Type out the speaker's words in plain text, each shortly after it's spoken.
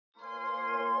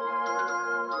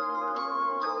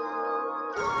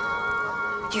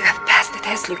You have passed the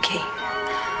test, Luque.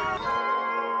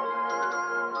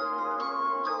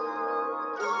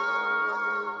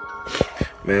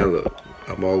 Man, look,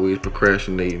 I'm always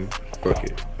procrastinating. Fuck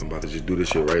it. I'm about to just do this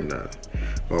shit right now.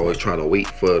 I'm always trying to wait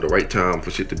for the right time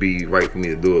for shit to be right for me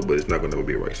to do it, but it's not gonna ever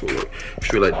be right. So look,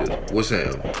 straight like this. What's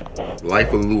that?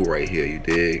 Life of Lou right here, you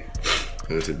dig?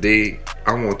 And today,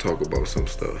 I want to talk about some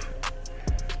stuff.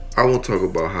 I want to talk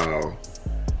about how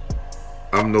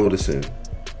I'm noticing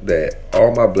that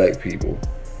all my black people,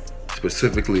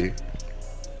 specifically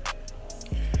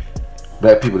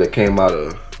black people that came out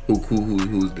of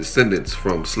who's descendants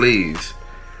from slaves,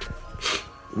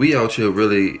 we out here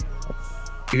really,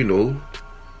 you know,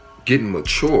 getting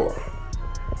mature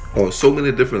on so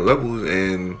many different levels,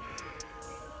 and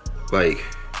like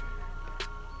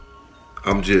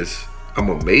I'm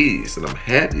amazed and I'm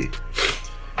happy.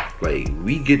 Like,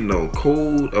 we getting on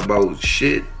code about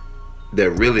shit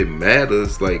that really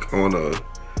matters, like on a,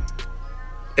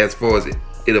 as far as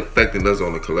it affecting us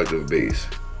on a collective base.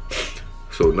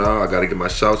 So now I gotta give my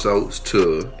shouts outs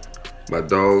to my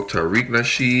dog Tariq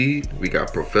Nasheed. We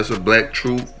got Professor Black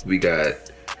Truth. We got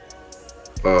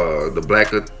the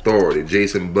Black Authority,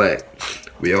 Jason Black.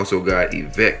 We also got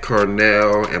Yvette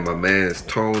Carnell and my man's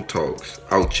Tone Talks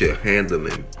out here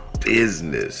handling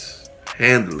business,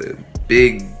 handling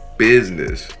big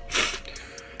business.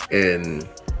 And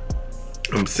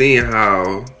I'm seeing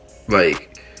how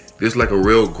like there's like a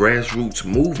real grassroots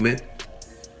movement.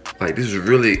 Like, this is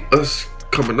really us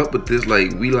coming up with this.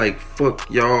 Like, we like, fuck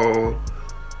y'all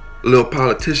little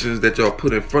politicians that y'all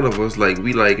put in front of us. Like,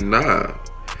 we like, nah,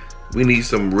 we need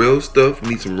some real stuff. We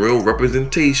need some real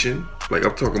representation. Like,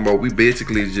 I'm talking about, we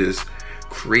basically just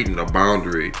creating a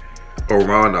boundary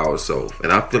around ourselves.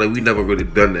 And I feel like we never really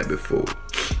done that before,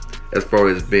 as far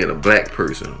as being a black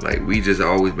person. Like, we just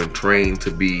always been trained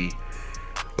to be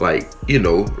like, you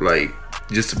know, like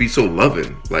just to be so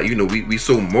loving. Like, you know, we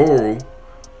so moral.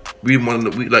 We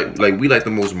like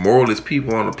the most moralist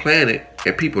people on the planet,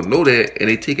 and people know that, and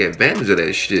they take advantage of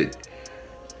that shit.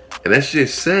 And that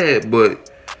shit's sad, but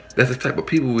that's the type of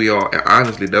people we are. And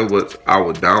honestly, that was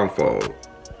our downfall,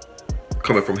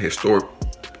 coming from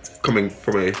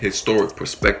a historic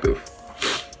perspective.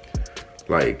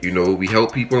 Like, you know, we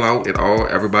help people out, and all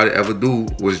everybody ever do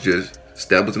was just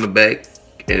stab us in the back,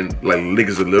 and like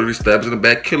niggas are literally stab us in the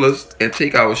back, kill us, and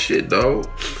take our shit, dog.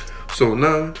 So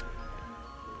now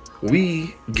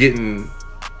we getting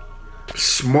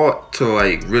smart to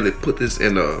like really put this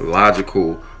in a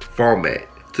logical format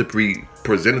to be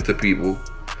presented to people,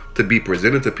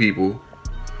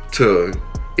 to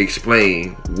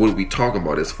explain what we talking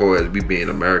about as far as we being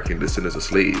American descendants of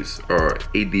slaves, or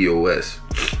ADOS.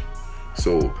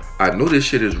 So I know this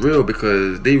shit is real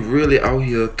because they really out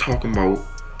here talking about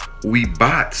we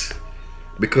bots,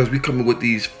 because we coming with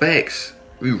these facts.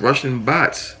 We Russian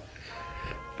bots.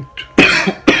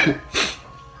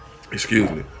 Excuse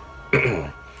me.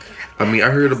 I mean, I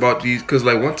heard about these because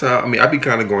like one time, I mean, I be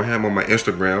kind of going ham on my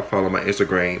Instagram. Follow my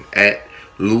Instagram at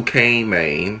Luque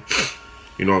Maine.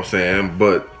 You know what I'm saying?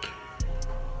 But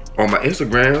on my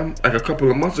Instagram, like a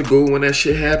couple of months ago, when that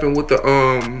shit happened with the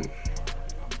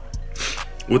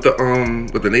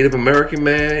Native American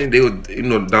man, they were, you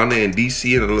know, down there in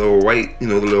DC, and the little white, you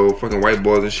know, the little fucking white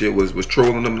boys and shit was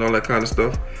trolling them and all that kind of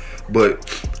stuff. But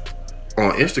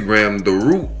on Instagram, the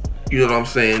Root, you know what I'm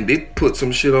saying, they put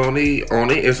some shit on their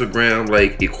Instagram,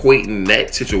 like equating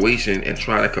that situation and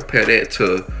trying to compare that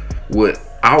to what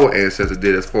our ancestors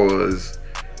did as far as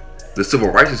the civil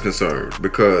rights is concerned.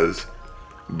 Because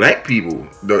black people,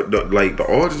 the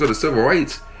origins of the civil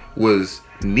rights was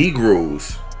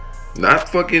Negroes, not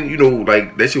fucking, you know,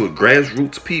 like that shit was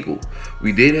grassroots people.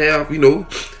 We did have, you know,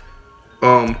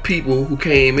 people who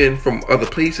came in from other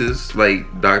places, like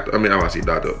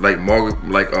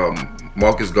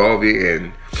Marcus Garvey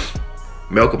and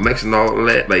Malcolm X and all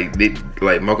that.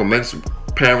 Like Malcolm X's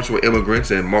parents were immigrants,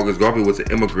 and Marcus Garvey was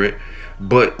an immigrant.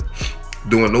 But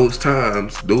during those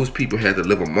times, those people had to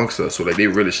live amongst us, so like they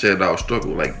really shared our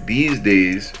struggle. Like these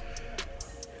days,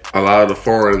 a lot of the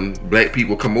foreign black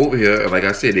people come over here, and like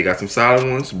I said, they got some solid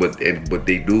ones, but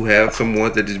they do have some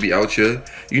ones that just be out here,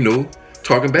 you know,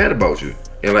 talking bad about you,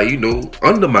 and like, you know,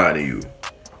 undermining you,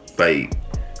 like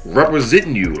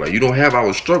representing you. Like, you don't have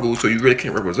our struggle, so you really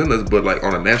can't represent us. But like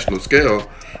on a national scale,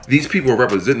 these people are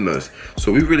representing us.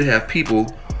 So we really have people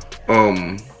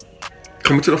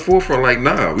coming to the forefront, like,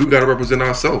 nah, we gotta represent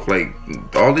ourselves. Like,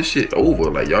 all this shit over.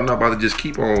 Like, y'all not about to just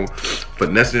keep on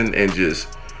finessing and just,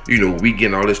 you know, we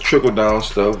getting all this trickle down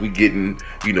stuff. We getting,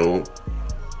 you know,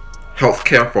 health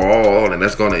care for all, and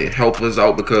that's gonna help us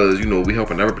out because, you know, we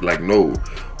helping everybody. Like, no,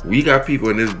 we got people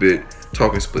in this bit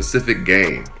talking specific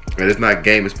game, and it's not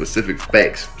game, it's specific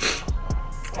facts,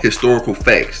 historical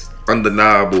facts,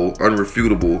 undeniable,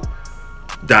 unrefutable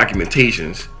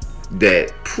documentations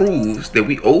that proves that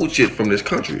we owe shit from this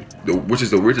country, which is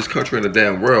the richest country in the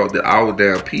damn world. That our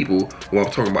damn people, when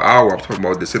I'm talking about I'm talking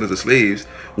about descendants of slaves,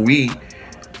 we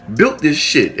built this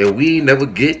shit and we never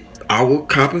get our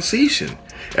compensation.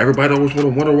 Everybody always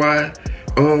wonder why,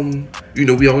 you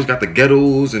know, we always got the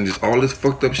ghettos and just all this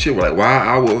fucked up shit. We're like, why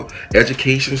our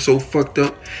education so fucked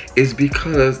up? It's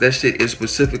because that shit is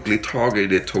specifically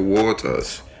targeted towards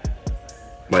us.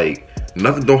 Like,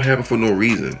 nothing don't happen for no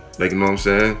reason. Like, you know what I'm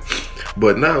saying?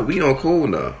 But now we on cool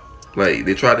now. Like,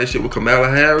 they tried that shit with Kamala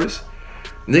Harris.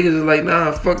 Niggas is like,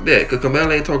 nah, fuck that. Cause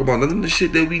Kamala ain't talking about none of the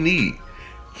shit that we need.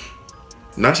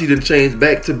 Now she didn't change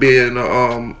back to being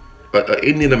a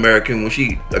Indian American when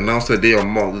she announced her day on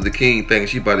Martin Luther King thing.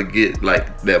 She about to get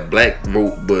like that black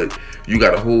vote, but you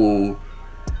got a whole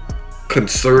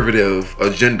conservative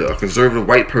agenda, a conservative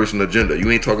white person agenda. You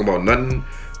ain't talking about nothing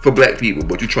for black people,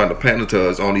 but you trying to pander to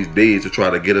us on these days to try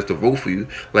to get us to vote for you.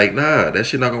 Like, nah, that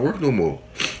shit not gonna work no more.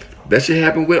 That shit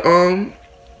happened with Obama.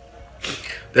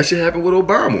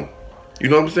 You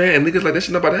know what I'm saying? And niggas like, that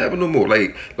shit not about to happen no more.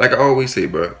 Like I always say,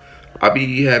 bro, I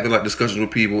be having like discussions with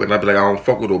people and I be like, I don't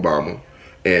fuck with Obama,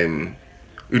 and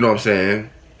you know what I'm saying,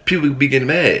 people be getting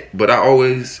mad, but I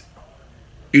always,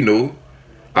 you know,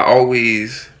 I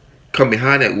always come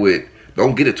behind that with,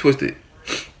 don't get it twisted.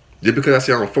 Just because I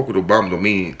say I don't fuck with Obama don't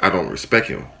mean I don't respect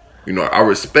him. You know, I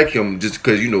respect him just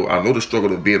because, you know, I know the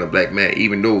struggle of being a black man,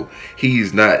 even though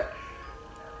he's not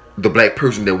the black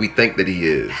person that we think that he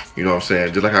is. You know what I'm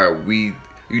saying? Just like how we,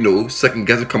 you know, second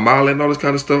guessing Kamala and all this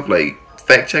kind of stuff, like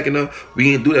fact checking her, we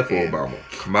didn't do that for Obama.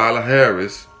 Kamala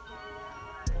Harris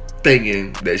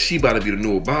thinking that she about to be the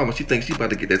new Obama, she thinks she about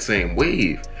to get that same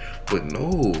wave. But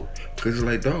no, because it's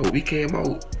like, dog, we came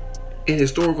out in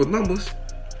historical numbers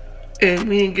and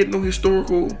we ain't getting no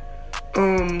historical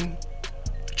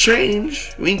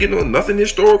change. We ain't getting no nothing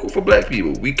historical for black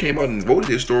people. We came out and voted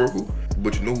historical,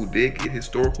 but you know who did get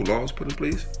historical laws put in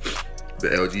place? The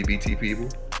LGBT people.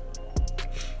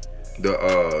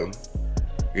 The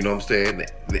you know what I'm saying,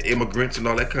 the immigrants and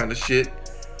all that kind of shit.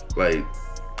 Like,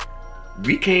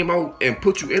 we came out and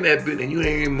put you in that bit and you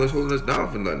ain't even much holding us down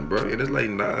for nothing, bro. And it's like,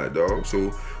 nah, dog.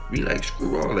 So we like,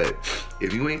 screw all that.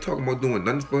 If you ain't talking about doing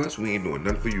nothing for us, we ain't doing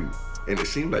nothing for you. And it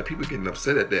seems like people getting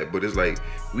upset at that, but it's like,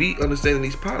 we understanding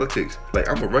these politics. Like,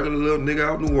 I'm a regular little nigga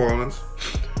out of New Orleans.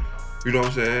 You know what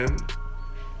I'm saying?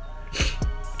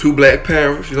 2 black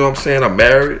parents, you know what I'm saying? I'm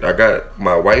married. I got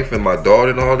my wife and my daughter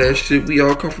and all that shit. We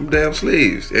all come from damn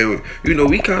slaves. And, you know,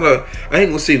 we kind of, I ain't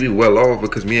gonna say we well off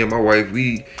because me and my wife,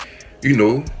 we, you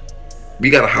know, we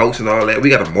got a house and all that.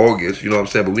 We got a mortgage, you know what I'm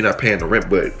saying? But we not paying the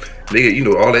rent. But, nigga, you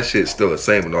know, all that shit's still the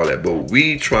same and all that. But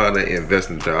we trying to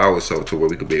invest into ourselves to where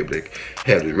we could be able to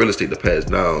have the real estate to pass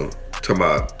down to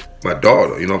my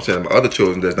daughter. You know what I'm saying? My other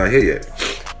children that's not here yet.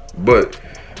 But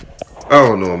I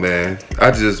don't know, man.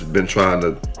 I just been trying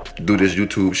to do this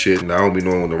YouTube shit and I don't be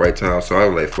knowing when the right time. So I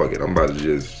was like, fuck it. I'm about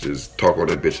to just talk on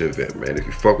that bitch event, man. If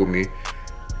you fuck with me,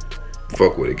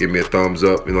 fuck with it. Give me a thumbs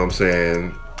up, you know what I'm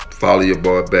saying? Follow your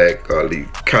boy back,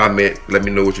 leave comment, let me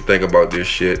know what you think about this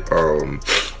shit.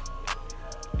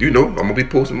 You know, I'm gonna be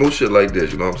posting more shit like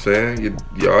this, you know what I'm saying?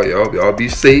 Y'all be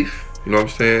safe, you know what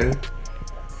I'm saying?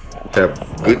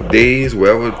 Have good days,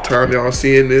 wherever time y'all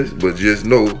seeing this, but just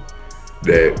know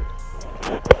that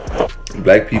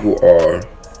black people are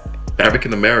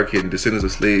African American descendants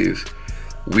of slaves.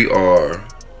 We are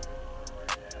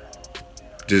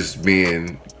just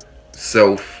being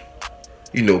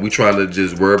you know, we trying to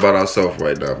just worry about ourselves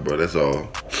right now, bro. That's all.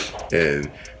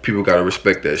 And people gotta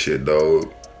respect that shit,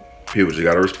 dog. People just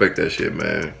gotta respect that shit,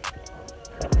 man.